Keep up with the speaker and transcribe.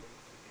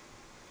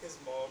his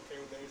mom came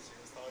there. She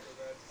was talking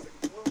about it. She's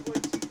like,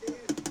 what you do?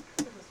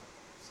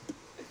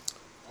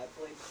 I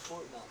played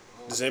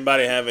Fortnite. Does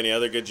anybody have any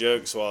other good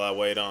jokes while I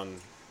wait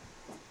on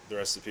the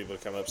rest of the people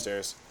to come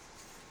upstairs?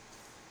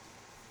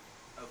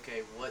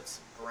 Okay, what's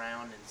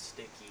brown and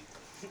sticky?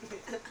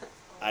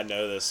 I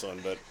know this one,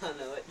 but I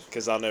know it.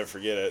 because I'll never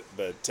forget it.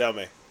 But tell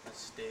me. A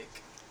stick.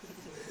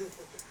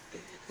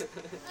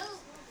 Oh,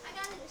 I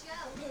got a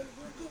joke.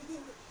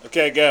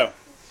 Okay, go.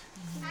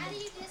 How do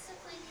you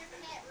discipline your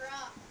pet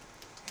rock?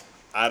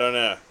 I don't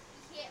know.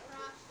 You hit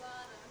rock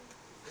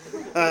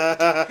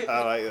bottom.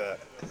 I like that.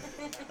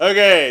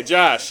 Okay,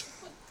 Josh.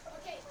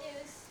 Okay,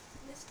 there's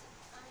a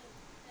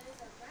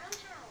brown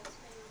house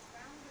made with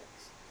brown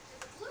bricks.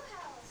 There's a blue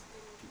house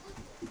made with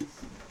blue bricks.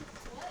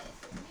 What is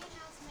the green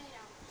house made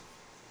out of?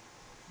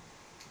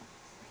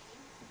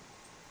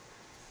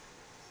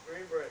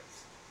 Green bricks.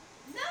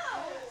 No!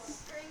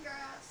 Green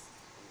grass.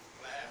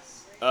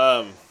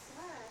 Oh.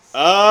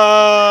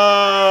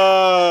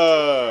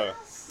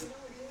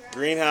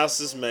 Greenhouse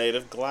is made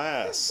of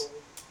glass.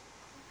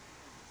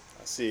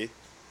 I see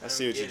what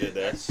you did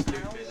there. That's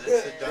stupid.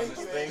 That's the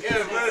dumbest thing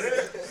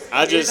ever.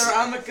 Either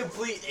I'm a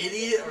complete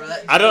idiot or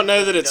that. I don't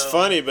know that it's dumb.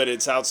 funny, but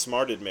it's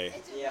outsmarted me,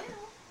 It's a Yeah. riddle.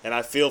 and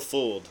I feel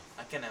fooled.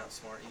 I can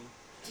outsmart you.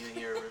 You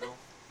hear a riddle?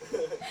 Do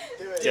it.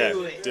 Okay,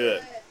 do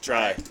it.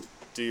 Try.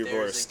 Do your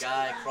There's worst. a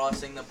guy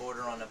crossing the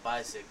border on a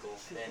bicycle,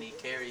 and he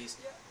carries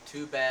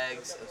 2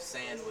 bags of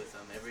sand with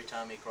him every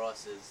time he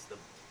crosses the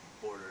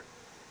border.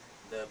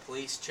 The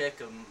police check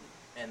him,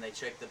 and they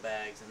check the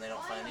bags, and they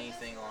don't find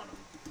anything on him.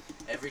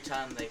 Every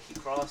time he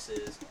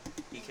crosses,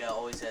 he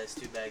always has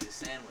 2 bags of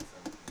sand with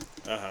him.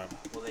 Uh-huh.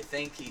 Well, they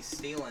think he's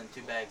stealing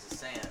 2 bags of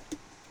sand,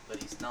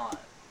 but he's not.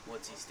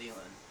 What's he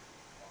stealing?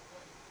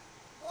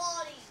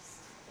 Bodies.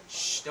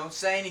 Shh! Don't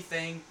say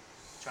anything.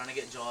 Trying to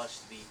get Josh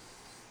to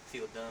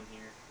feel dumb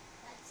here.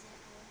 That's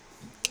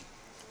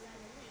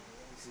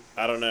it.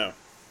 I don't know.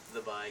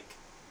 The bike.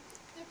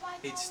 Their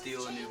bike He'd always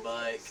steal a new changes.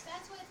 bike.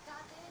 That's what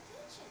got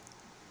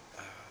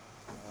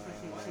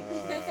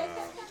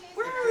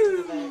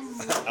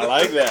I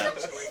like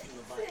that.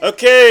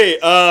 Okay,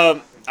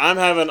 I'm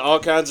having all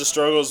kinds of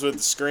struggles with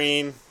the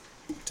screen,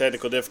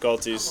 technical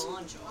difficulties. Come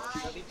on, Josh.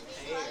 Gotta be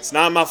prepared. It's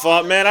not my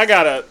fault, man. I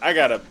got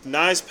a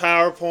nice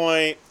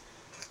PowerPoint.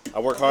 I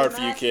work hard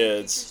for you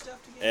kids,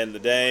 and the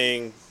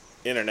dang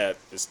internet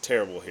is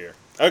terrible here.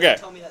 Okay.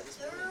 Tell me that this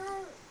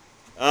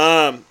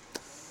morning.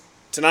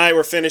 Tonight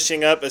we're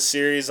finishing up a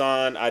series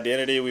on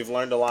identity. We've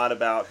learned a lot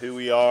about who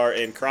we are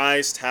in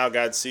Christ, how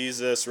God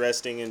sees us,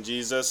 resting in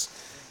Jesus.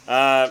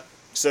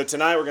 So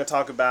tonight we're going to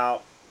talk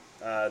about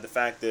the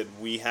fact that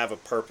we have a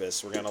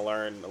purpose. We're going to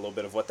learn a little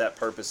bit of what that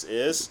purpose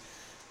is.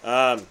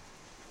 And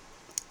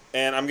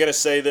I'm going to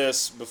say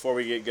this before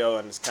we get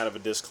going. It's kind of a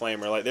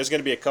disclaimer. Like, there's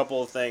going to be a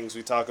couple of things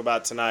we talk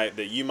about tonight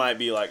that you might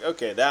be like,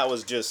 okay, that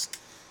was just,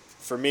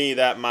 for me,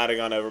 that might have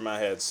gone over my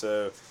head.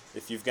 So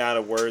if you've got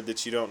a word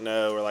that you don't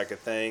know or like a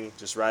thing,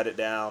 just write it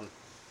down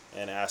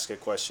and ask a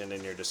question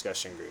in your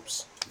discussion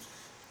groups.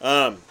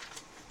 But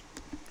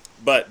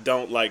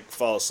don't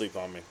fall asleep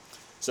on me.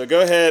 So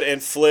go ahead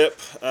and flip.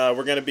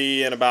 We're going to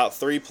be in about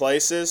 3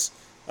 places.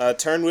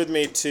 Turn with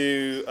me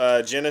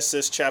to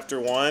Genesis chapter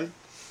 1,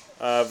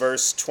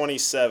 verse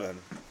 27.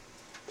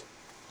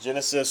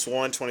 Genesis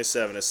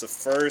 1:27. It's the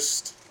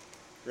first.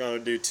 We're going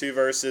to do 2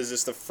 verses.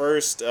 It's the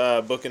first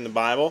book in the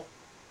Bible.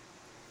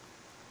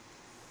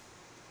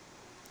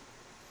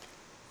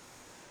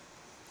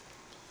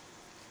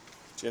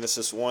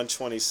 Genesis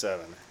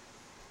 1:27.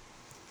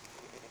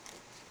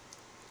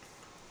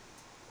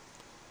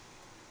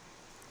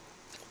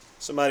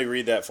 Somebody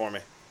read that for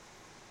me.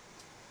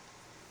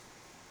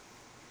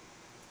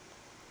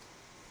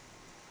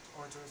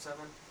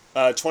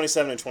 127.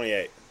 27 and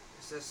 28. It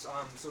says,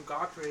 so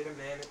God created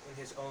man in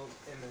his own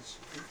image.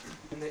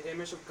 In the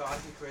image of God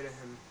he created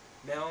him.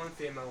 Male and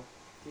female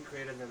he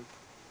created them.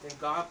 Then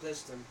God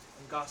blessed them,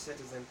 and God said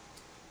to them,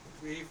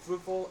 be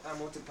fruitful and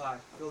multiply,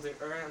 fill the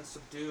earth and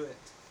subdue it.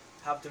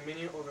 Have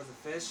dominion over the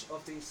fish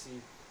of the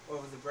sea,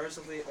 over the birds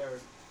of the air,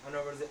 and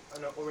over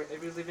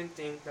every living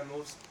thing that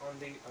moves on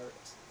the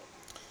earth.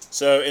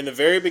 So in the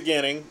very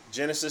beginning,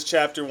 Genesis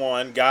chapter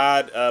 1,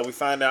 God, we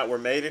find out we're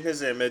made in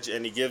his image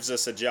and he gives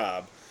us a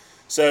job.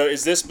 So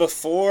is this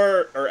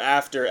before or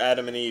after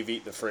Adam and Eve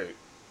eat the fruit?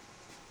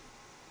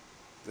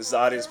 This is the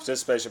audience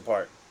participation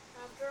part.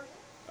 After.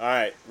 All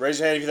right, raise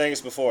your hand if you think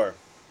it's before.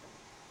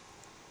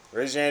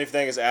 Raise your hand if you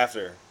think it's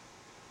after.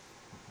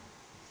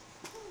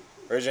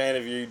 Raise your hand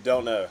if you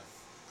don't know.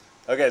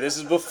 Okay, this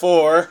is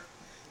before.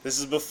 This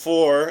is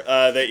before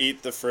they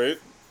eat the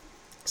fruit.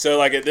 So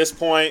like at this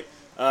point,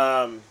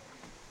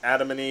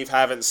 Adam and Eve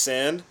haven't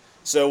sinned.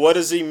 So what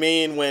does he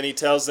mean when he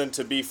tells them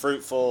to be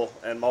fruitful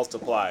and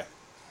multiply?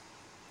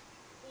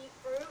 Eat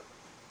fruit.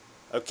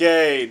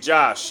 Okay,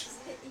 Josh.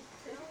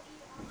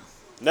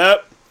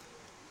 Nope.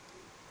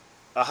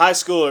 A high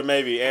schooler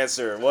maybe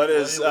answer. What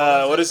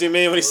does he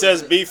mean when he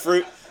says be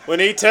fruit? When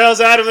he tells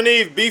Adam and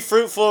Eve be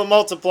fruitful and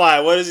multiply,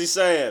 what is he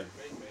saying?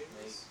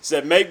 He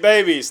said make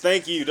babies.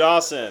 Thank you,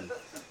 Dawson.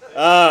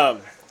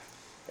 And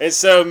And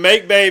so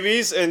make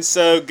babies, and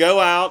so go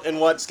out,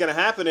 and what's going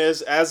to happen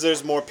is, as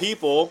there's more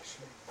people,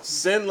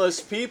 sinless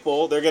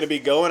people, they're going to be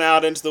going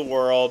out into the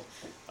world,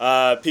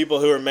 people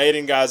who are made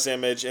in God's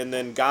image, and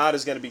then God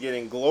is going to be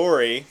getting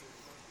glory.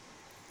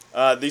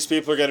 These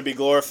people are going to be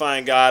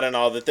glorifying God in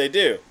all that they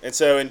do. And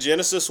so in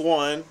Genesis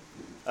 1,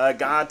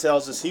 God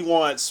tells us he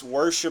wants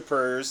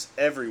worshipers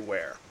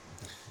everywhere.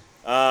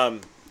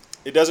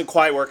 It doesn't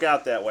quite work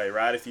out that way,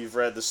 right? If you've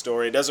read the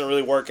story, it doesn't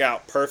really work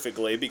out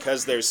perfectly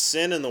because there's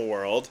sin in the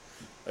world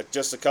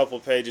just a couple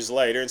of pages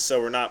later, and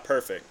so we're not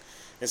perfect.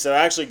 And so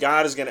actually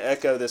God is going to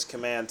echo this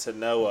command to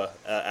Noah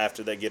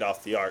after they get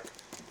off the ark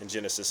in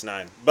Genesis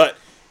 9. But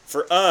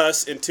for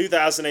us, in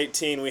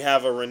 2018, we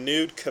have a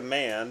renewed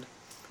command,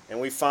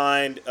 and we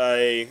find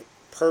a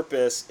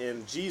purpose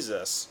in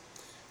Jesus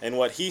and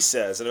what he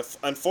says. And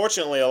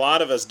unfortunately, a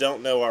lot of us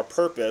don't know our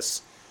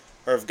purpose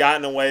or have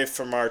gotten away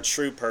from our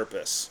true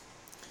purpose.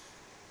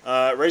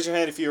 Raise your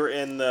hand if you were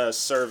in the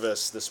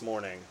service this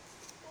morning.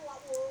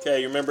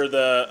 Okay, you remember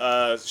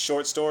the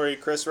short story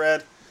Chris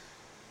read?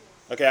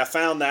 Okay, I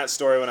found that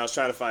story when I was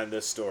trying to find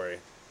this story.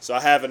 So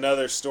I have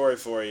another story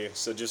for you.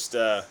 So just,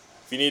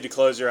 if you need to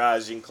close your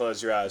eyes, you can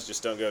close your eyes.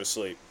 Just don't go to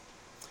sleep.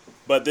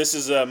 But this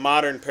is a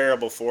modern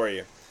parable for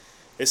you.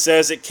 It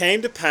says, "It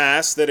came to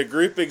pass that a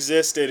group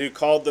existed who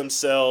called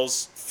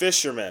themselves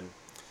fishermen.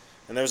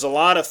 And there was a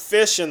lot of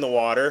fish in the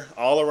water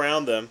all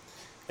around them.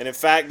 And in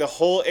fact, the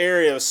whole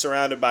area was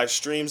surrounded by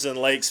streams and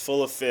lakes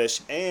full of fish,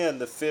 and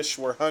the fish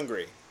were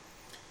hungry."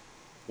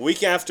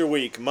 Week after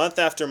week, month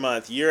after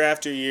month, year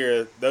after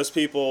year, those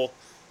people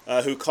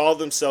who called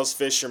themselves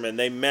fishermen,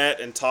 they met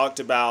and talked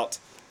about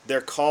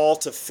their call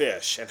to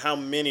fish and how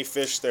many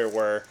fish there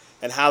were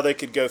and how they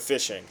could go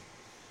fishing.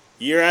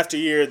 Year after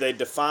year, they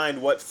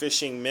defined what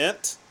fishing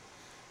meant.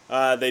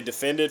 They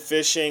defended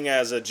fishing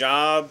as a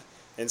job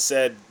and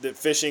said that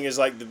fishing is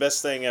like the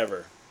best thing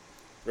ever.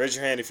 Raise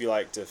your hand if you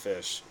like to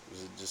fish.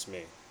 Is it just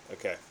me?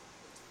 Okay.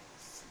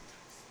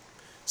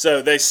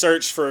 So they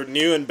searched for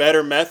new and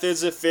better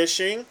methods of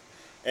fishing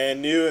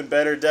and new and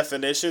better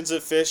definitions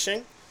of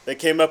fishing. They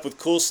came up with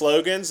cool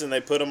slogans and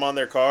they put them on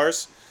their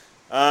cars.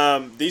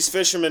 These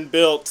fishermen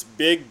built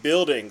big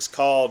buildings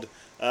called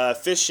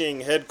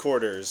fishing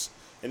headquarters.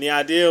 And the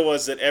idea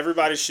was that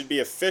everybody should be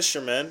a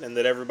fisherman and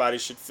that everybody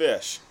should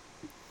fish.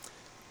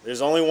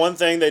 There's only one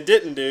thing they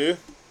didn't do.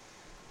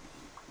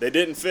 They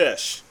didn't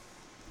fish.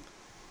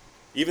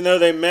 Even though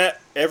they met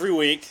every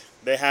week,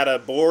 they had a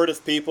board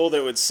of people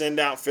that would send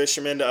out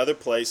fishermen to other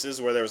places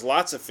where there was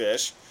lots of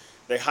fish.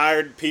 They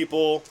hired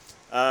people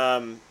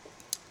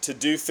to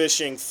do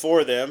fishing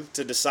for them,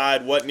 to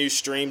decide what new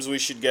streams we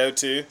should go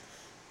to,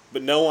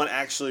 but no one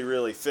actually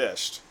really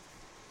fished.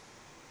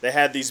 They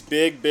had these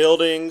big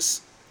buildings,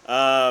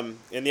 and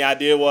the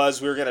idea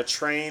was we were going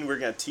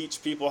to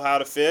teach people how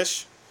to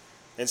fish.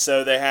 And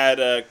so they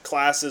had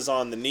classes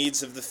on the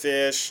needs of the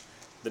fish,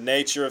 the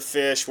nature of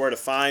fish, where to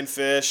find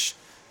fish,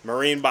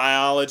 marine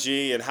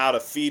biology, and how to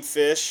feed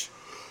fish.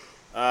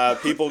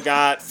 People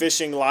got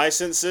fishing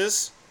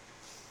licenses.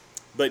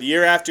 But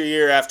year after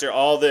year after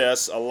all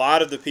this, a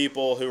lot of the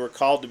people who were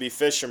called to be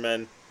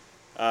fishermen,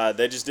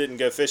 they just didn't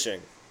go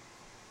fishing.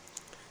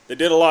 They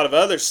did a lot of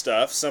other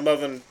stuff. Some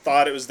of them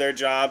thought it was their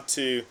job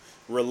to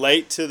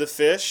relate to the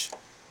fish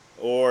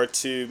or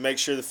to make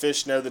sure the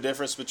fish know the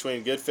difference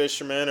between good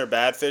fishermen or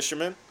bad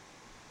fishermen.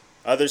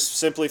 Others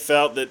simply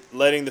felt that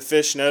letting the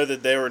fish know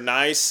that they were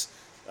nice,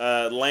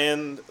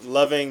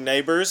 land-loving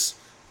neighbors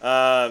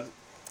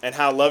and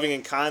how loving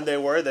and kind they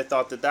were, they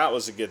thought that that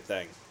was a good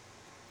thing.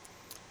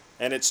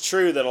 And it's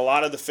true that a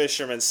lot of the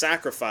fishermen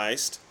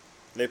sacrificed.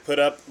 They put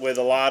up with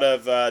a lot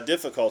of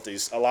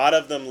difficulties. A lot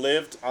of them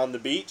lived on the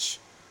beach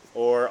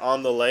or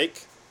on the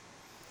lake.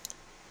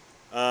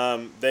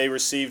 They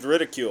received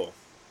ridicule.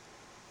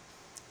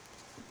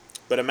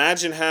 But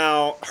imagine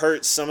how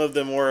hurt some of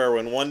them were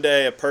when one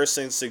day a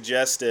person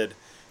suggested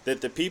that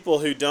the people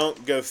who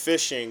don't go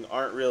fishing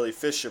aren't really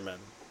fishermen.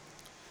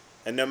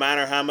 And no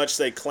matter how much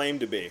they claim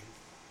to be.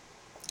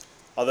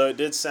 Although it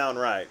did sound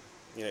right.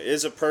 You know,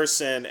 is a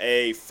person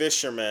a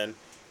fisherman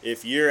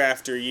if year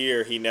after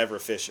year he never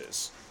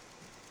fishes?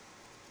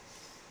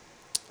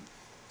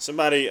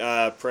 Somebody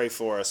pray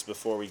for us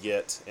before we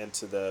get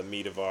into the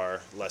meat of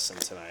our lesson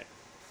tonight.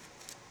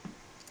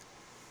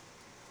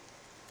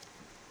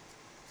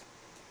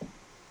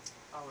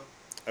 I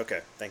will.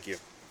 Okay, thank you.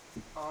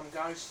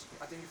 Guys,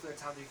 I thank you for the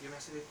time that you give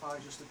us today, Father,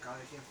 just to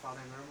guide here,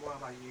 Father, and learn more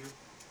about you.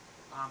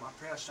 I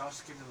pray that Josh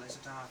give the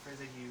lesson time. I pray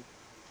that you,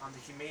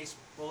 that he may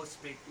both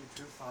speak your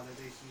truth, Father,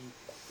 that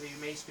you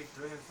may speak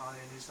through him, Father,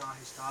 and it's not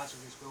his thoughts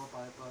or his will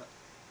about it, but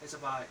it's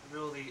about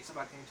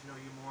getting to know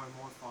you more and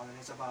more, Father, and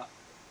it's about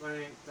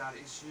learning that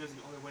it's you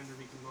the only way that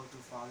we can go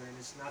through, Father, and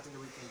it's nothing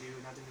that we can do,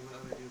 nothing that we'll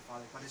ever do,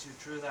 Father, but it's the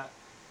truth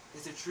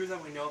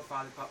that we know,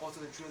 Father, but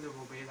also the truth that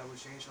will obey, that will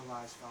change our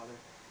lives, Father.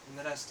 And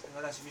let us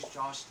use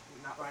Josh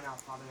right now,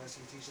 Father, as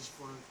he teaches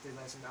for the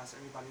lesson, as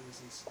everybody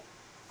listens.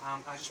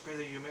 I just pray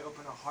that you may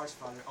open our hearts,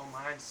 Father, our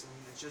minds, and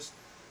it's just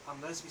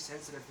let us be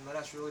sensitive and let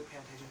us really pay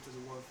attention to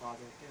the word, Father,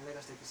 and let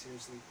us take it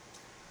seriously.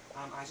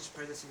 I just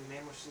pray this in the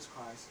name of Jesus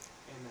Christ.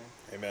 Amen.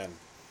 Amen.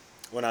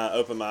 When I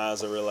opened my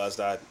eyes, I realized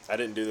I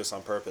didn't do this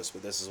on purpose,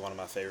 but this is one of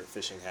my favorite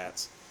fishing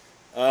hats.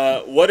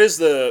 What's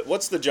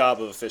the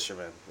job of a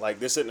fisherman? Like,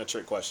 this isn't a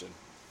trick question.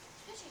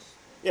 Fishing.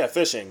 Yeah,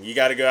 fishing. You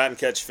got to go out and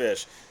catch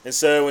fish. And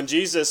so when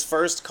Jesus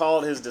first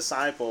called his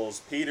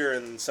disciples, Peter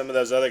and some of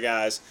those other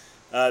guys,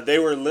 they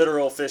were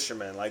literal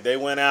fishermen. Like, they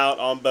went out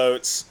on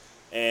boats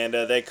and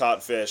they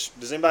caught fish.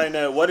 Does anybody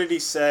know, what did he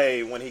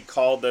say when he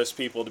called those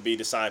people to be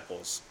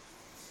disciples?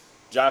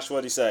 Josh, what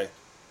did he say?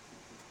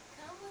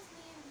 Come with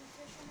me and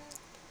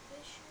be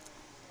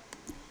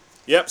fishers.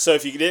 Yep, so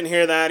if you didn't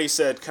hear that, he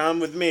said, come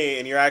with me,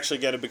 and you're actually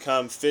going to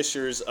become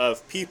fishers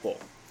of people.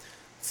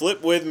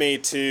 Flip with me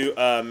to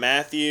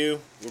Matthew.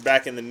 We're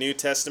back in the New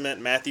Testament,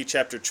 Matthew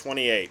chapter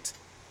 28.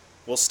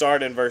 We'll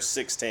start in verse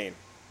 16.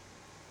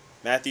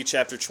 Matthew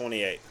chapter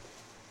 28.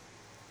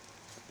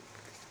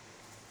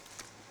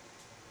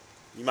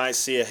 You might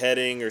see a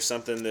heading or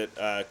something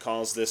that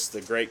calls this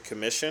the Great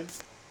Commission,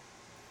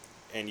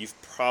 and you've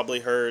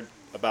probably heard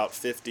about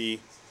 50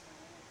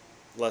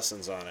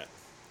 lessons on it.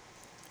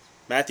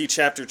 Matthew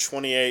chapter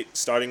 28,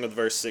 starting with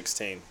verse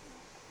 16.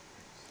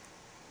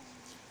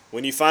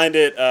 When you find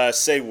it,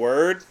 say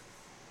word.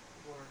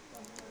 Word.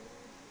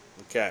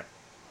 Okay.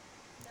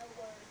 No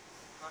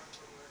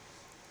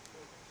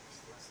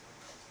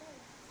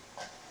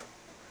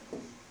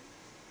word.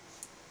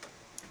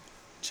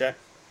 Check.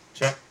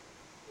 Check.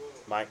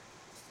 Mike.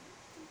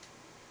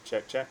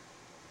 Check, check.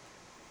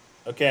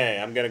 Okay,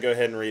 I'm going to go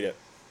ahead and read it.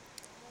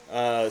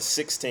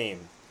 16.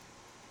 It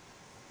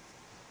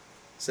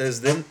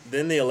says, Then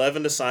the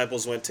 11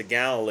 disciples went to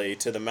Galilee,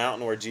 to the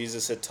mountain where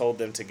Jesus had told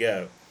them to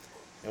go.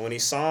 And when they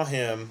saw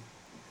him,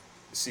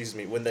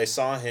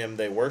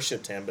 they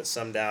worshipped him, but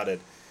some doubted.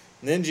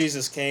 And then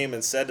Jesus came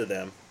and said to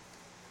them,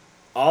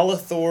 All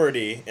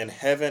authority in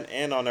heaven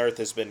and on earth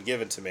has been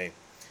given to me.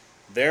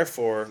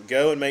 Therefore,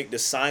 go and make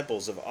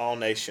disciples of all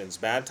nations,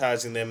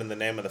 baptizing them in the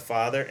name of the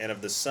Father, and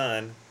of the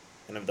Son,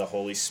 and of the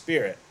Holy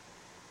Spirit,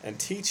 and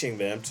teaching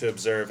them to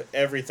observe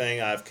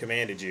everything I have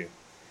commanded you.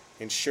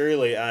 And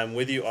surely I am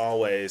with you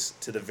always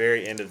to the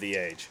very end of the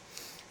age.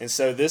 And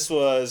so this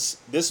was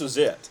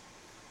it.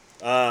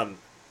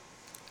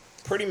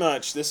 Pretty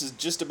much, this is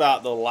just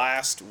about the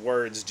last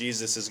words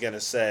Jesus is going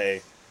to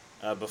say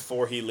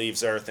before he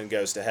leaves earth and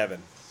goes to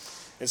heaven.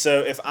 And so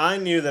if I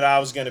knew that I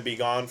was going to be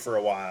gone for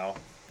a while,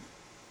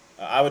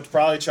 I would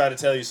probably try to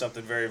tell you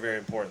something very, very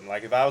important.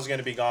 Like if I was going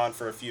to be gone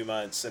for a few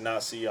months and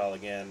not see y'all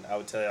again, I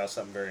would tell y'all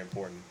something very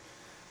important.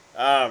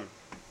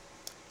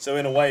 So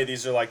in a way,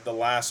 these are like the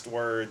last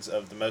words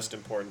of the most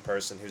important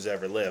person who's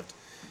ever lived.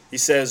 He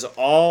says,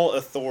 all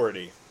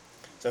authority.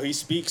 So he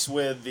speaks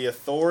with the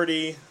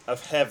authority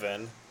of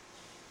heaven,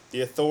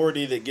 the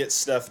authority that gets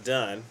stuff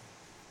done.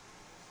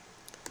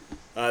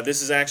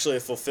 This is actually a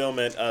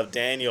fulfillment of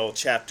Daniel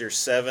chapter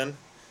 7.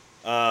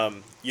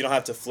 You don't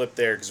have to flip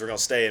there because we're going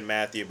to stay in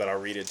Matthew, but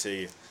I'll read it to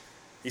you.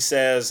 He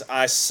says,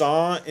 I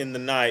saw in the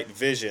night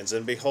visions,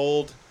 and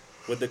behold,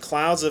 with the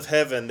clouds of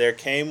heaven there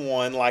came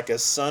one like a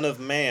son of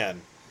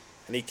man.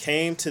 And he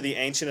came to the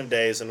Ancient of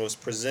Days and was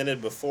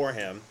presented before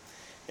him.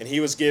 And he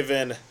was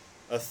given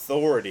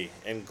authority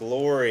and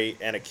glory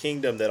and a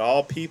kingdom that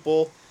all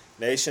people,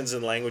 nations,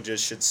 and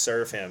languages should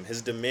serve him.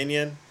 His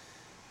dominion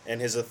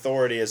and his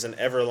authority is an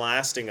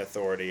everlasting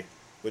authority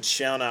which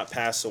shall not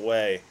pass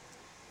away,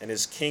 and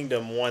his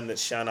kingdom one that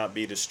shall not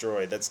be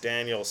destroyed. That's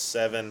Daniel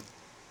 7,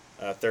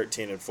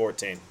 13 and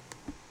 14.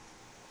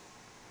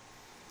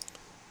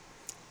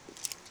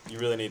 You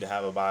really need to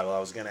have a Bible. I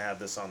was going to have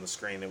this on the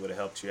screen. It would have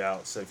helped you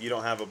out. So if you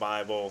don't have a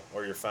Bible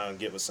or your phone,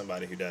 get with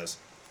somebody who does.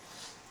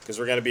 Because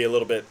we're going to be a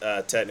little bit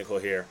technical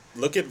here.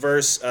 Look at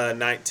verse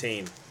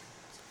 19.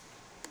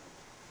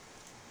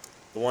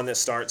 The one that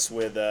starts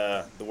with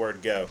the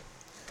word go.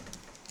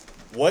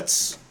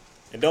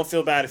 And don't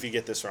feel bad if you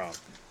get this wrong.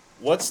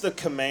 What's the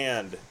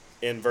command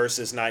in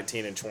verses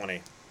 19 and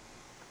 20?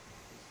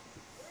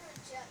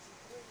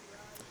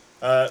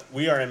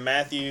 We are in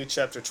Matthew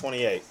chapter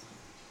 28.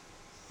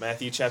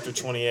 Matthew chapter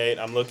 28.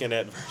 I'm looking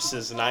at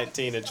verses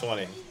 19 and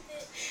 20.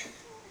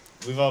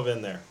 We've all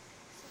been there.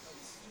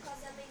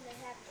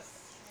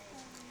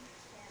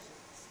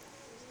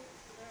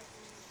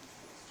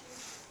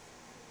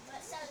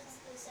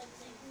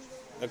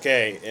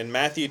 Okay, in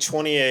Matthew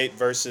 28,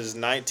 verses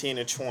 19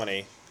 and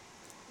 20,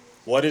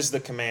 what is the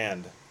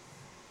command?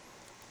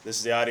 This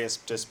is the audience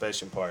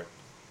participation part.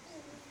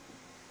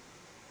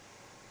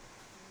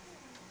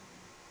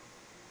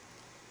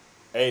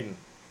 Aiden.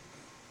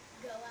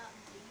 Go out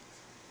and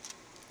eat.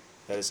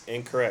 That is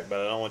incorrect,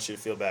 but I don't want you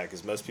to feel bad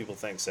because most people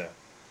think so.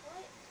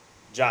 What?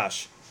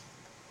 Josh.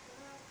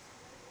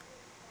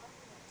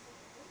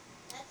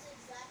 That's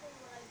exactly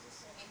what I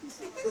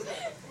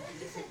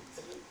just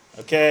said.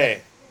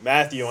 Okay,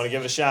 Matthew, you want to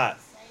give it a shot?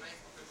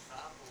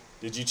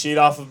 Did you cheat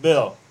off of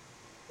Bill?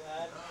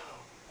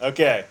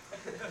 Okay.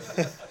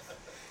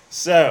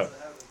 So,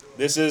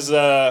 this is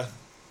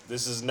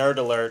nerd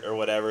alert or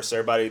whatever, so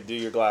everybody do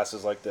your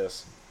glasses like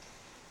this.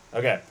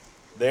 Okay.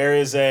 There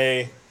is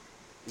a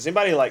Does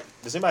anybody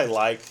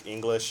like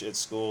English at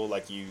school?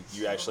 Like you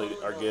actually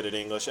are good at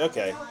English?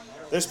 Okay.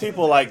 There's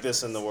people like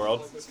this in the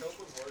world.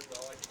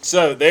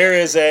 So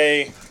there's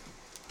a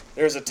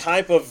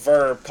type of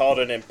verb called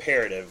an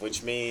imperative,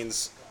 which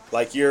means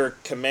like you're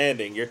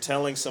commanding, you're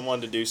telling someone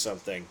to do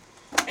something.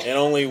 And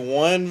only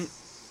one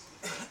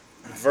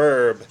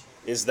verb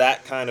is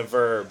that kind of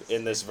verb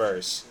in this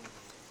verse.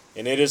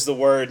 And it is the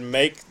word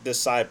make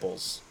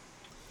disciples.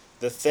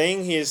 The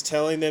thing he is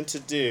telling them to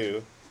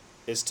do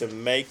is to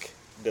make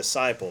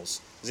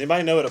disciples. Does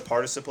anybody know what a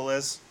participle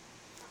is?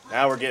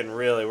 Now we're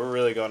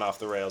really going off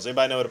the rails.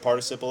 Anybody know what a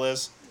participle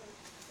is?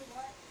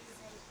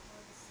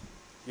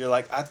 You're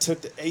like, I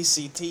took the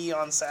ACT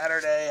on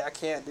Saturday. I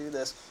can't do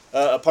this.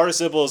 A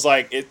participle is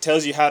like, it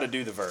tells you how to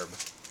do the verb.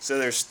 So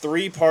there's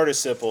 3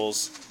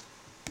 participles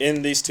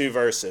in these 2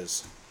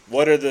 verses.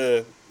 What are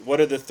the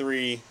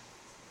 3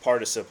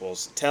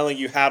 participles telling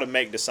you how to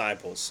make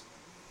disciples?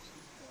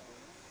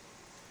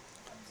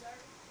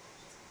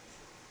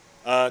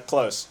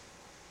 Close.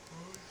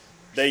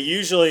 They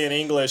usually in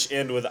English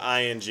end with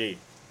ing.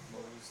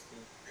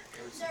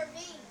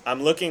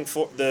 I'm looking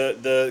for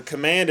the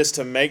command is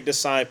to make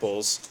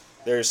disciples.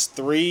 There's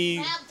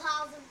 3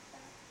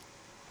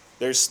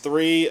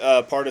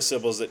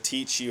 participles that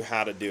teach you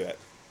how to do it.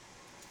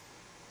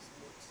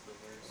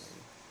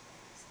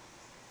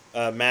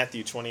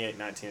 Matthew 28,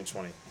 19, and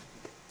 20.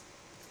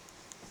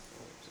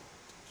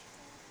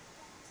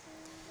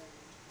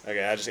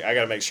 Okay, I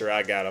got to make sure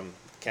I got them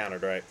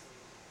counted right.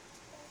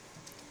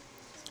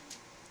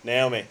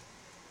 Naomi.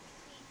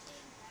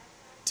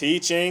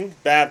 Teaching,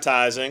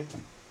 baptizing,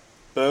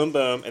 boom,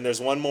 boom, and there's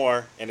one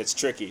more, and it's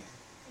tricky.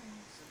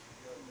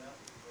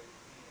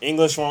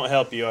 English won't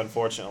help you,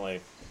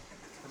 unfortunately.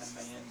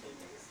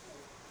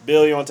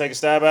 Bill, you want to take a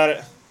stab at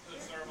it?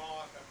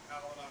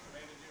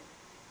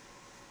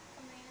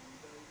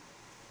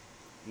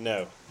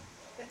 No.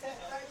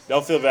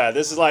 Don't feel bad.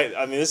 This is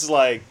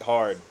like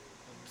hard.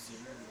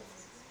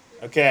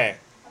 Okay.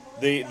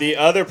 The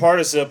other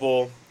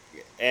participle,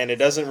 and it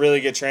doesn't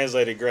really get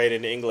translated great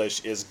into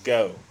English, is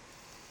go.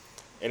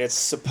 And it's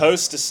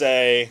supposed to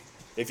say,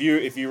 if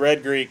you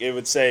read Greek, it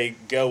would say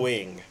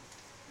going.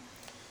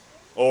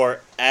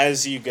 Or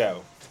as you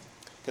go.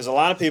 Because a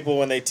lot of people,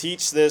 when they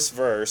teach this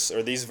verse,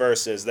 or these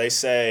verses, they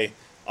say,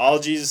 all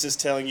Jesus is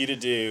telling you to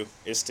do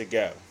is to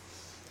go.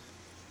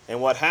 And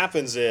what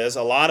happens is,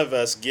 a lot of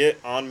us get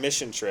on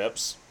mission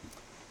trips,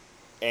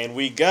 and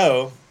we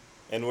go,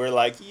 and we're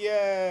like,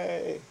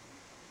 yay,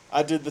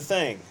 I did the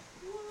thing.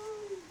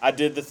 I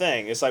did the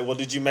thing. It's like, well,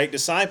 did you make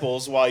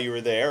disciples while you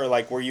were there? Or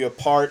like, were you a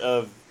part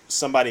of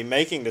somebody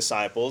making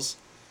disciples?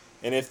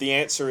 And if the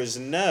answer is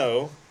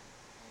no,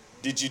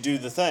 did you do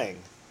the thing?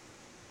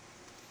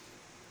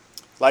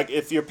 Like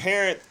if your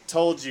parent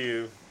told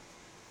you,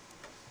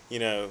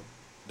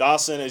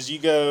 Dawson, as you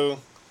go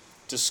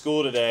to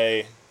school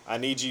today, I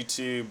need you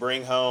to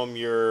bring home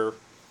your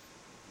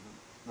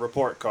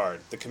report card.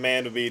 The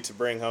command would be to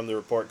bring home the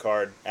report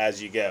card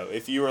as you go.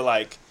 If you were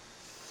like,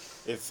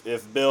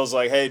 if Bill's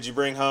like, hey, did you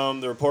bring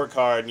home the report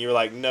card? And you were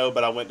like, no,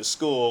 but I went to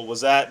school. Was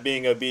that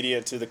being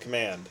obedient to the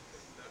command?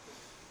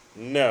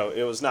 No,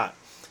 it was not.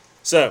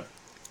 So,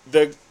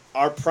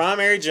 our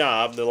primary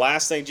job, the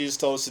last thing Jesus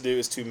told us to do,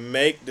 is to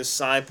make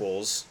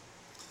disciples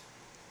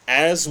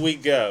as we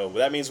go.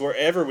 That means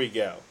wherever we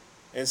go.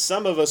 And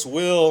some of us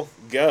will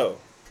go.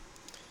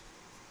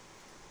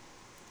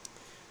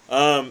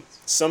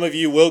 Some of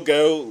you will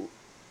go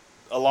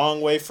a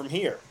long way from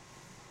here.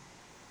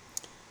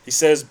 He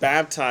says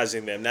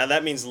baptizing them. Now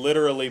that means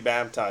literally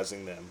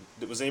baptizing them.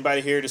 Was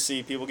anybody here to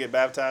see people get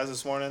baptized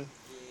this morning?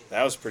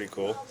 That was pretty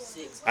cool.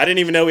 I didn't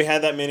even know we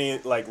had that many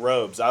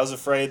robes. I was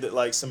afraid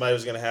that somebody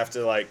was gonna have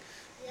to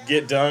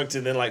get dunked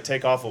and then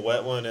take off a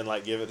wet one and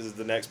give it to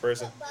the next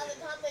person.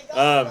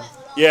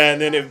 Yeah,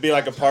 and then it would be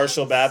a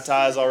partial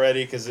baptize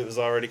already because it was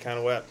already kind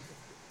of wet.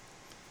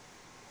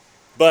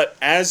 But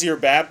as you're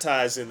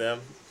baptizing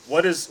them,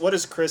 what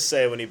does Chris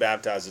say when he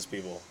baptizes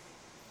people?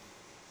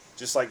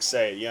 Just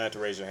say it. You don't have to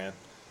raise your hand.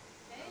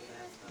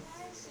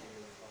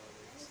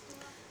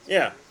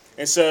 Yeah.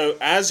 And so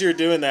as you're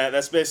doing that,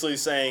 that's basically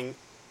saying,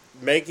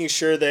 making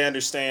sure they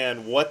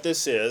understand what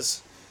this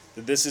is,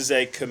 that this is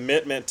a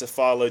commitment to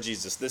follow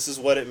Jesus. This is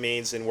what it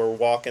means, and we're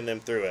walking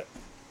them through it.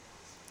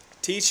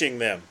 Teaching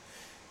them.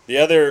 The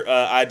other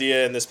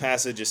idea in this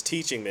passage is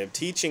teaching them.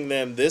 Teaching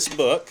them this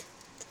book.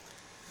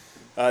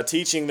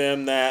 Teaching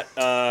them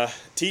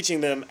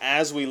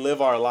as we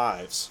live our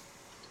lives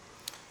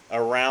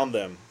around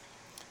them.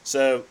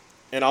 So,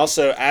 and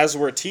also as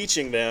we're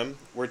teaching them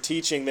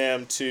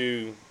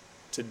to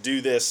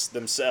do this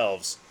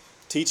themselves,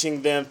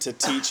 teaching them to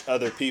teach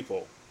other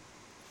people.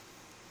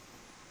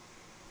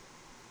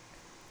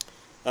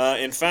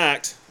 In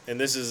fact, and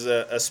this is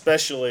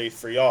especially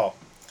for y'all,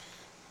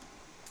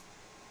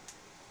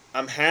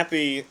 I'm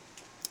happy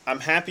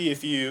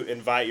if you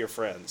invite your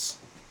friends,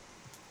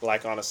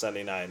 on a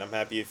Sunday night. I'm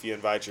happy if you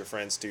invite your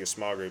friends to your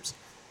small groups.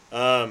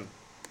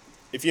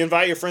 If you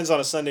invite your friends on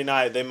a Sunday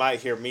night, they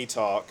might hear me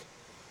talk,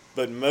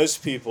 but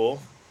most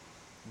people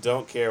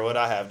don't care what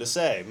I have to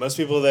say. Most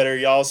people that are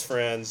y'all's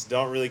friends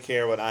don't really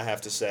care what I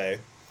have to say,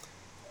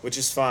 which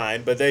is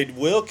fine, but they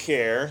will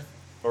care,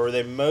 or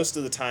they most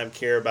of the time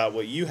care about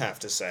what you have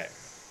to say,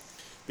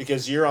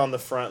 because you're on the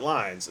front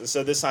lines. And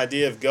so this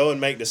idea of go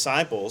and make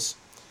disciples,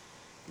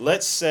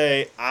 let's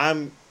say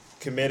I'm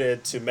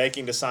committed to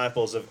making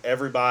disciples of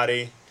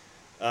everybody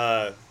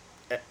that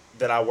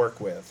I work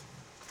with.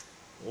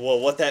 Well,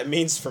 what that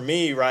means for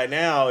me right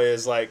now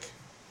is like,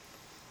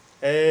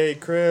 hey,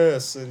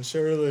 Chris and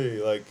Shirley,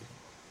 like,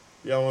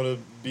 y'all want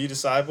to be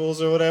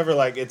disciples or whatever?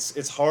 Like,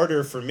 it's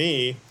harder for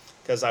me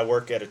because I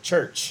work at a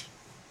church.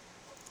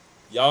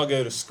 Y'all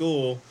go to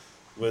school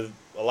with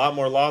a lot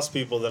more lost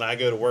people than I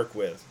go to work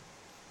with.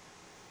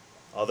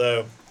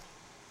 Although,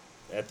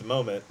 at the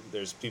moment,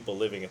 there's people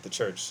living at the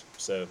church,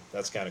 so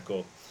that's kind of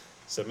cool.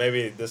 So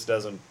maybe this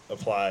doesn't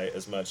apply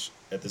as much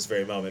at this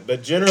very moment.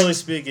 But generally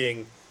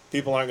speaking,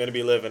 people aren't going to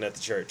be living at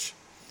the church.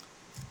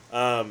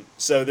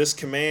 So this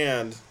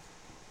command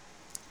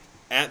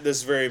at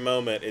this very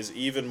moment is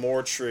even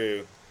more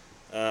true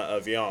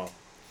of y'all.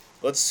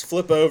 Let's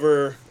flip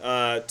over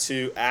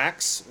to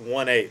Acts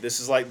 1:8. This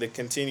is like the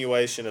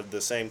continuation of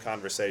the same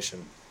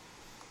conversation.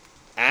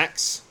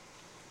 Acts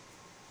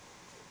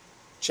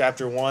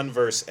chapter 1,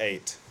 verse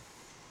 8.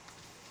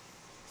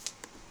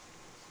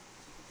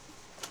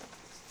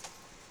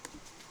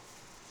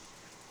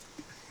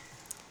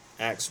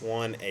 Acts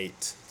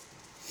 1:8.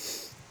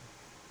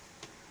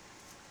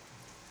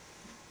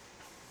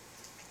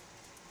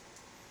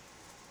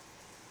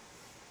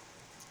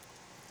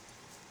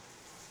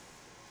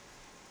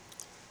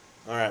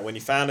 All right, when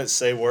you found it,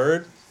 say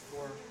word.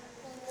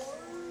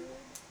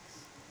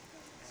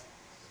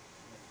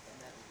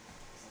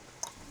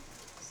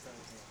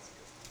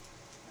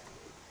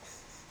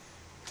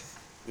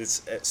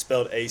 It's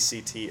spelled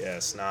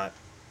ACTS, not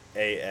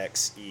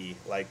AXE,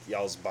 like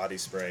y'all's body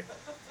spray.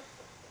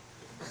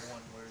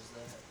 One, where's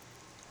that?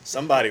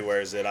 Somebody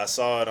wears it. I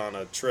saw it on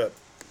a trip.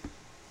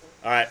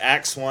 All right,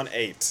 Acts 1:8.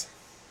 It's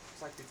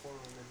like before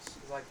Romans.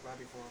 It's like right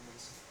before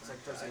Romans. It's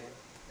like towards the end.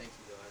 Thank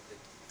you,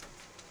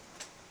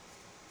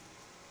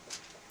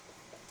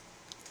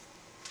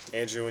 though.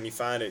 Andrew, when you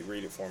find it,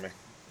 read it for me.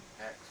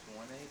 Acts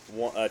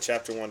 1:8.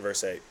 Chapter 1,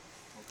 verse 8.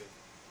 Okay.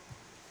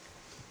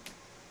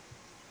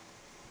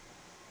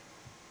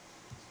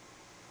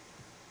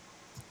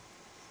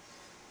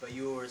 But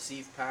you will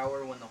receive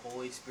power when the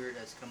Holy Spirit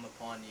has come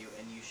upon you,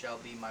 and you shall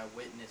be my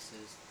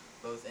witnesses,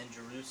 both in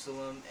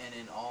Jerusalem and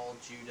in all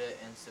Judah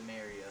and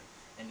Samaria,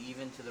 and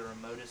even to the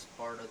remotest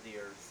part of the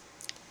earth.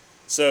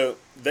 So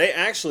they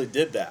actually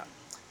did that.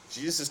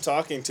 Jesus is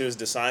talking to his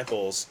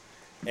disciples,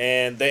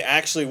 and they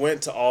actually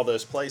went to all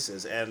those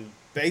places. And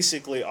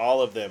basically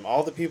all of them,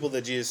 all the people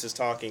that Jesus is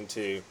talking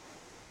to,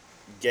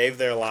 gave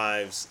their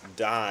lives,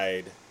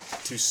 died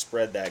to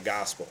spread that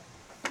gospel.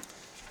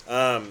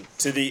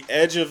 To the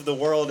edge of the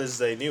world as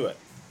they knew it.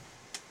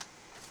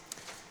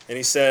 And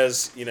he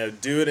says,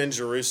 do it in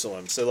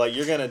Jerusalem. So like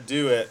you're going to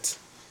do it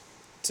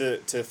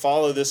to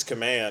follow this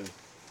command.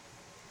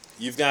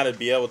 You've got to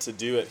be able to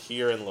do it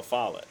here in La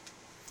Follette.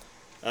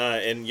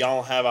 And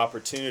y'all have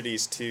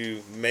opportunities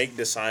to make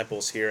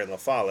disciples here in La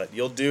Follette.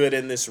 You'll do it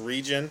in this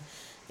region,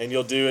 and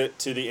you'll do it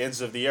to the ends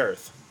of the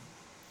earth.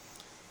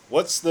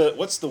 What's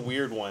the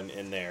weird one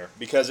in there?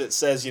 Because it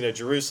says,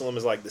 Jerusalem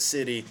is like the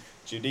city,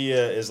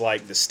 Judea is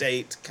like the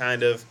state,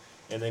 kind of,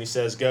 and then he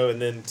says go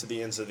and then to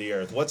the ends of the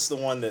earth. What's the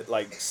one that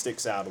like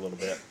sticks out a little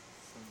bit?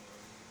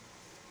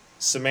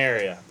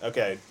 Samaria.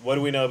 Okay, what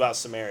do we know about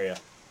Samaria?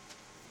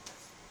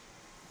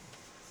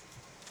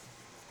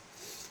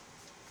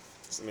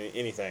 I mean,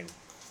 anything.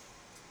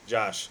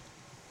 Josh.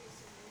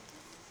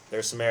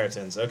 They're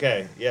Samaritans.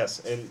 Okay, yes,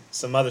 and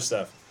some other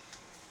stuff.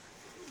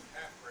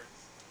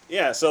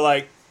 Yeah, so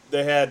like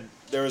there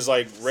was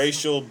like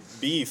racial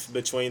beef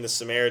between the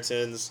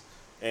Samaritans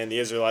and the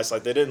Israelites.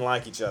 Like they didn't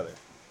like each other.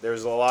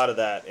 There's a lot of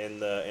that in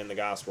the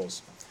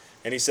Gospels.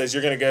 And he says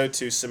you're going to go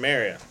to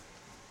Samaria.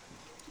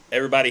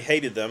 Everybody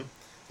hated them.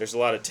 There's a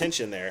lot of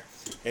tension there.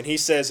 And he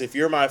says if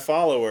you're my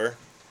follower,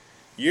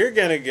 you're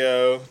going to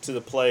go to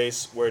the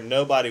place where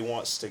nobody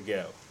wants to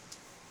go.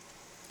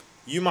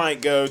 You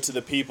might go to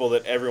the people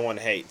that everyone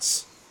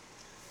hates.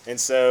 And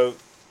so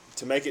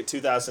to make it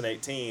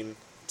 2018,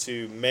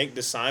 to make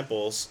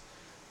disciples,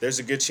 there's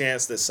a good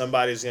chance that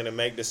somebody's going to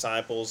make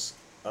disciples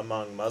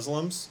among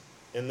Muslims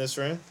in this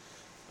room.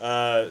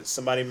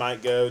 Somebody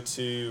might go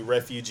to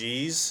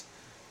refugees.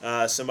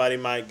 Somebody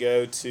might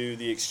go to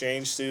the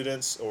exchange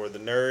students or the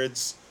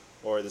nerds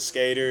or the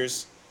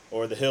skaters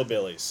or the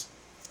hillbillies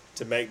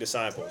to make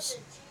disciples.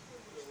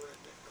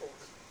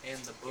 And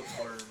the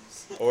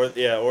bookworms. Or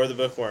the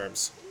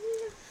bookworms.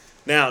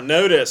 Now,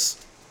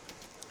 notice,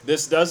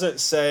 this doesn't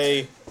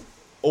say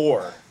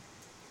or.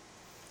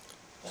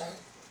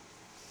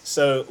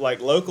 So, like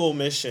local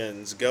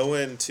missions,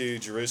 going to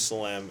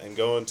Jerusalem and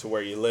going to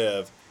where you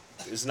live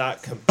does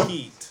not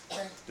compete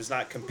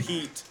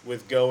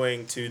with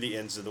going to the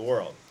ends of the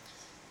world.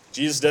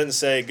 Jesus doesn't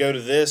say go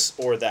to this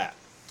or that.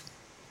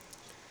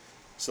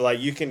 So like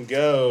you can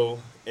go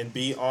and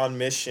be on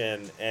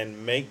mission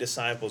and make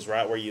disciples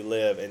right where you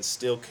live and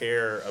still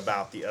care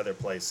about the other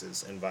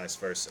places and vice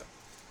versa.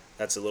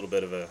 That's a little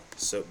bit of a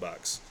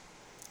soapbox.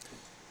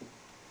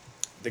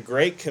 The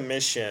Great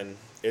Commission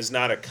is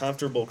not a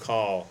comfortable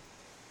call,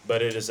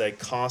 but it is a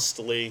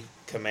costly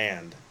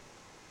command.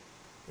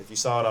 If you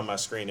saw it on my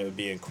screen, it would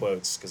be in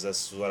quotes because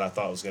that's what I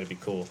thought was going to be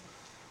cool. It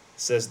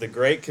says, the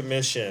Great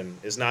Commission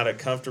is not a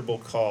comfortable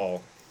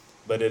call,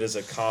 but it is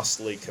a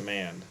costly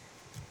command.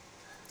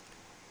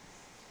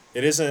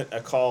 It isn't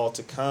a call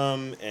to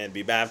come and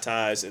be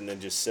baptized and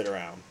then just sit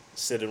around,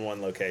 sit in one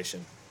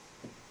location.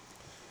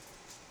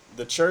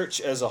 The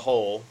church as a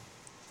whole,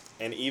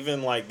 and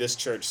even like this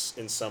church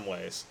in some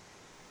ways,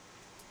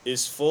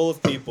 is full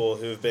of people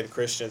who have been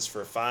Christians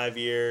for 5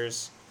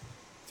 years,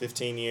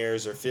 15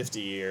 years, or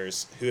 50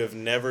 years who have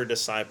never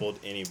discipled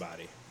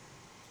anybody.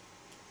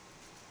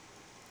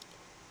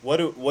 What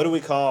do we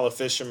call a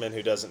fisherman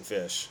who doesn't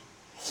fish?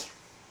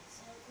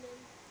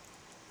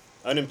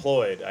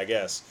 Unemployed, I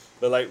guess.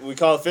 But like we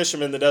call a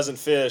fisherman that doesn't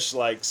fish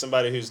like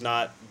somebody who's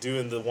not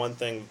doing the one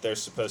thing that they're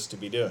supposed to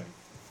be doing.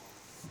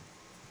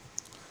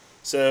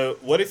 So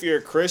what if you're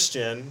a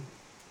Christian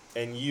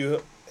and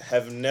you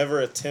have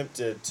never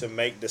attempted to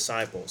make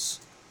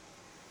disciples?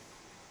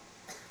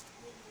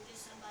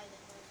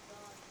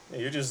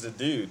 You're just a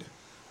dude.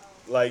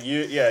 Like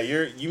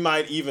you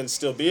might even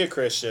still be a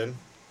Christian,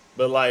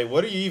 but like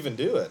what are you even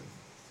doing?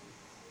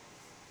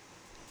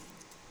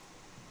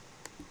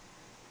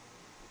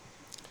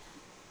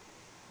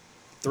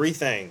 Three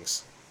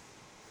things,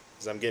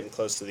 because I'm getting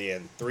close to the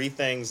end. 3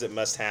 things that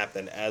must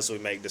happen as we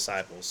make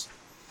disciples.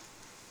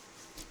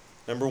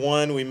 Number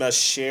 1, we must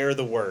share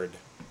the word.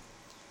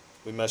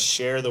 We must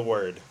share the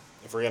word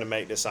if we're going to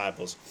make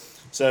disciples.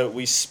 So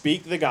we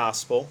speak the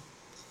gospel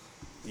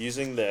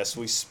using this.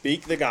 We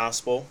speak the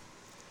gospel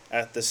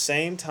at the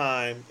same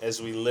time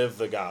as we live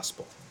the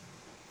gospel.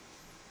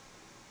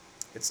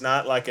 It's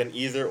not like an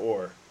either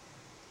or.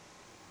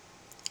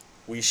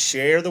 We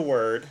share the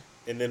word,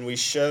 and then we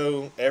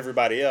show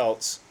everybody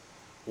else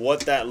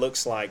what that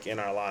looks like in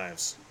our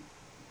lives.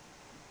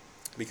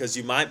 Because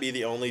you might be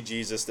the only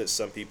Jesus that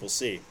some people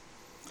see.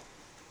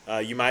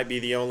 You might be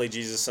the only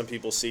Jesus some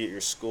people see at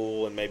your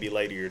school and maybe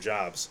later your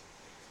jobs.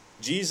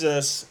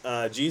 Jesus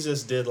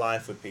did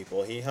life with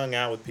people. He hung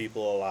out with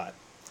people a lot.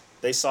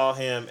 They saw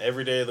him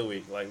every day of the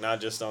week, like not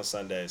just on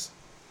Sundays.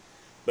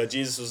 But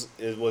Jesus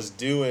was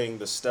doing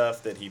the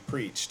stuff that he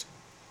preached.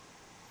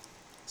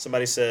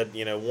 Somebody said,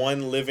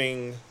 one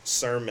living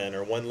sermon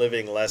or one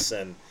living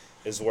lesson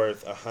is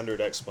worth 100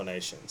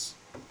 explanations.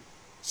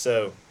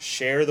 So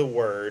share the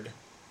word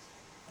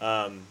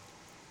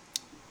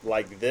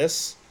like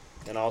this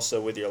and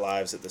also with your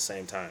lives at the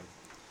same time.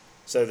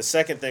 So the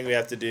second thing we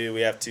have to do,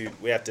 we have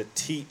to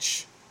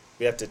teach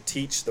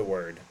the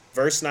word.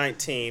 Verse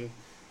 19,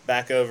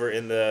 back over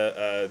in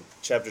the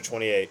chapter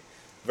 28.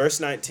 Verse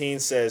 19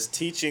 says,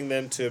 teaching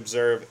them to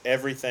observe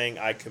everything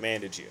I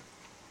commanded you.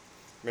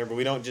 Remember,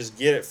 we don't just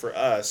get it for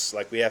us,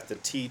 like we have to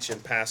teach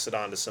and pass it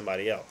on to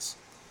somebody else.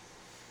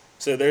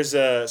 So there's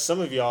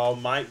some of y'all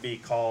might be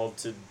called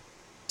to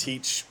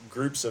teach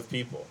groups of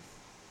people.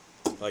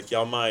 Like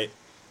y'all might,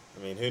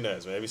 who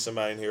knows, maybe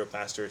somebody in here will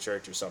pastor a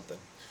church or something.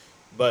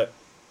 But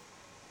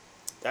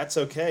that's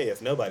okay if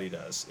nobody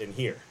does in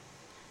here.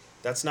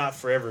 That's not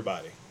for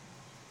everybody.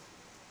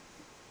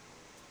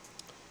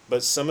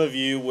 But some of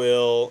you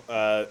will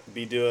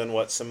be doing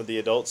what some of the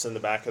adults in the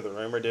back of the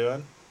room are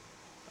doing.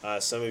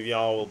 Some of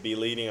y'all will be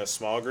leading a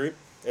small group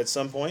at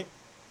some point,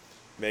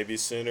 maybe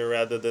sooner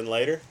rather than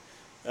later.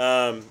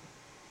 But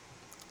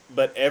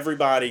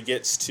everybody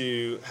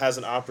has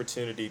an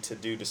opportunity to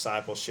do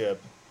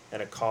discipleship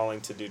and a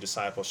calling to do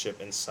discipleship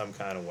in some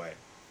kind of way.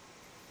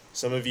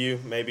 Some of you,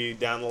 maybe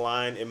down the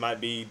line, it might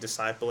be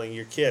discipling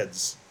your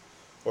kids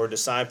or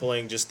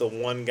discipling just the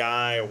one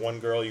guy or one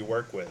girl you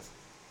work with.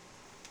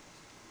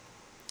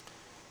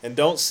 And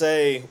don't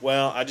say,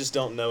 well, I just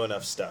don't know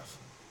enough stuff.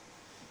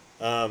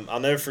 I'll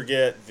never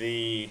forget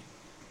and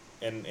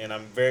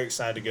I'm very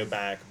excited to go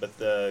back, but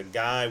the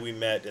guy we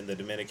met in the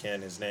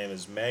Dominican, his name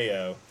is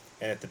Mayo,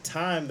 and at the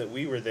time that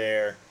we were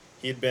there,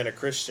 he had been a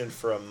Christian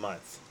for a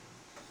month.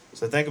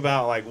 So think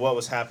about like what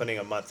was happening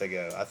a month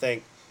ago. I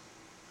think,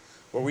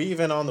 were we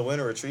even on the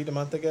winter retreat a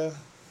month ago?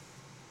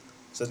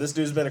 So this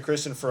dude's been a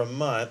Christian for a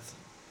month,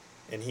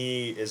 and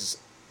he is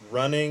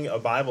running a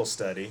Bible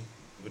study,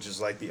 which is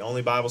like the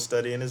only Bible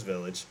study in his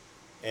village,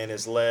 and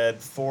had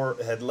led 4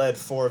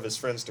 of his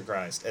friends to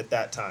Christ at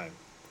that time.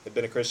 Had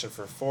been a Christian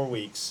for 4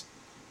 weeks,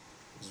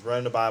 was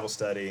running a Bible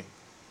study,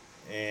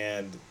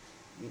 and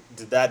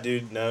did that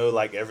dude know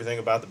like everything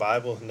about the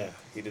Bible? No,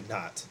 he did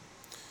not.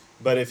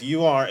 But if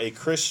you are a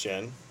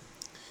Christian,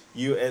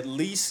 you at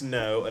least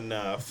know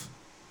enough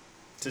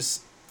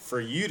for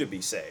you to be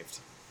saved.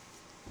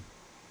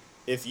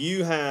 If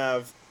you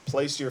have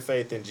placed your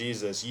faith in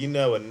Jesus, you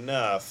know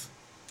enough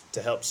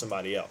to help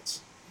somebody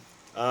else.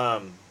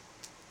 Has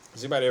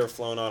anybody ever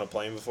flown on a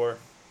plane before?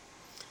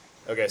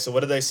 Okay, so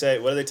what do they say?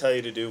 What do they tell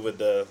you to do with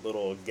the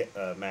little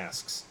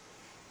masks?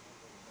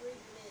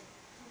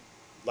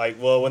 Like,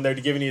 well, when they're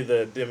giving you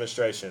the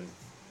demonstration,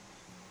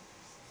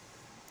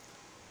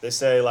 they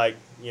say, like,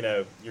 you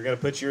know, you're going to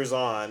put yours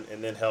on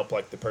and then help,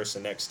 like, the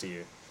person next to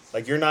you.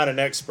 Like, you're not an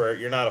expert,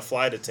 you're not a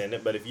flight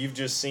attendant, but if you've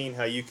just seen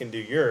how you can do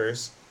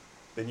yours,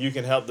 then you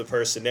can help the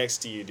person next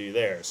to you do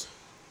theirs.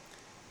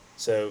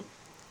 So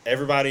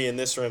everybody in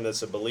this room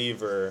that's a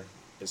believer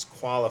is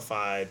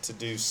qualified to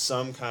do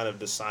some kind of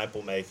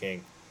disciple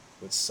making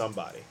with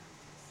somebody.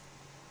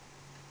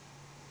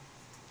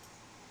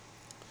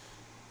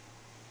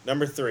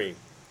 Number 3,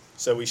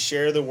 so we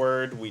share the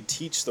word, we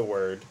teach the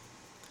word.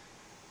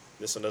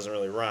 This one doesn't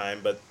really rhyme,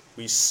 but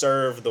we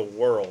serve the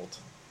world.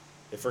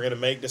 If we're going to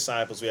make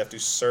disciples, we have to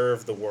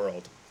serve the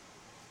world.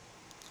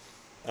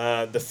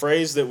 The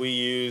phrase that we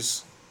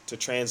use to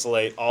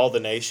translate all the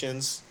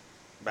nations,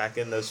 back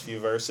in those few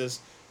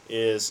verses,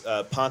 is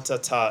panta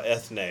ta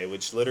ethne,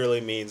 which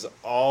literally means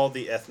all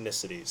the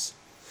ethnicities.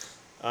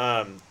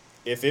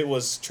 If it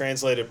was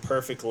translated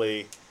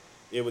perfectly,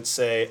 it would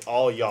say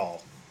all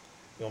y'all.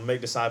 We're going to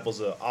make disciples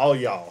of all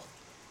y'all.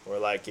 Or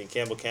like in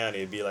Campbell County,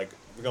 it'd be like,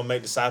 we're going to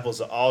make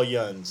disciples of all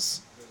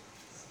yuns.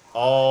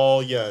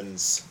 All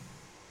yuns.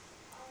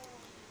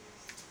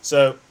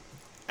 So,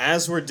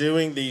 as we're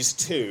doing these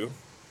two,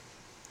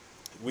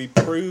 we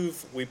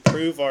prove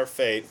our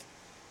faith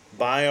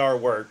by our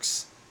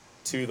works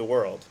to the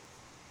world.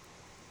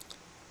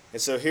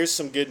 And so here's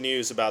some good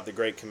news about the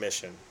Great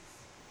Commission.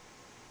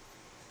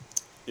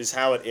 Is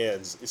how it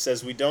ends. It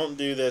says we don't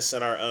do this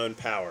in our own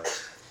power.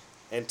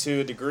 And to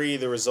a degree,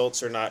 the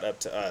results are not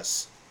up to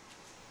us.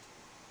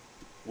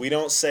 We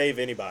don't save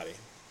anybody.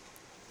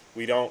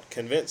 We don't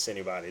convince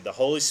anybody. The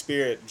Holy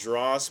Spirit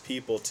draws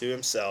people to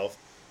himself,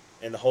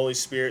 and the Holy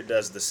Spirit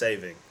does the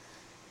saving.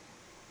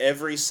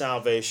 Every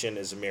salvation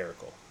is a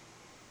miracle.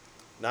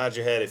 Nod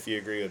your head if you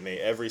agree with me.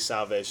 Every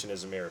salvation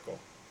is a miracle.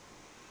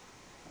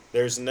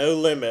 There's no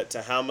limit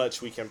to how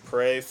much we can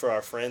pray for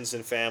our friends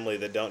and family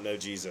that don't know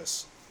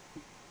Jesus.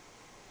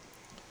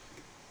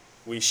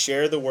 We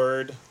share the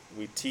word,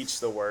 we teach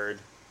the word,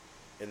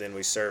 and then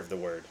we serve the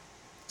word.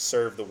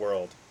 Serve the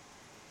world.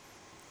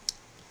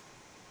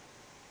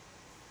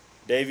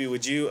 Davey,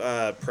 would you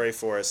pray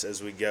for us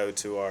as we go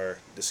to our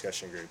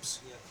discussion groups?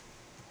 Yeah.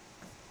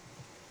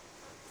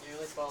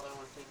 Heavenly Father, I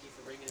want to thank you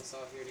for bringing us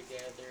all here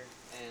together,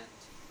 and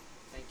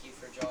thank you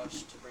for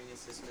Josh to bring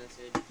us this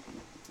message.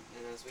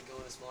 And as we go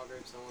into small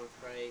groups, I want to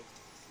pray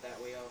that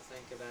we all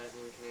think about it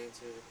and we can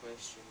answer the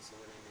questions,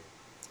 Lord.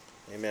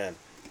 Amen. Amen.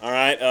 All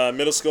right,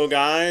 middle school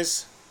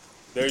guys,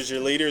 there's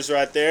your leaders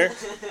right there.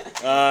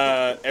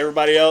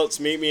 Everybody else,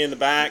 meet me in the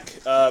back.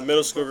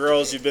 Middle school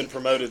girls, you've been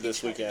promoted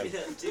this weekend.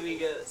 Do we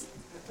go?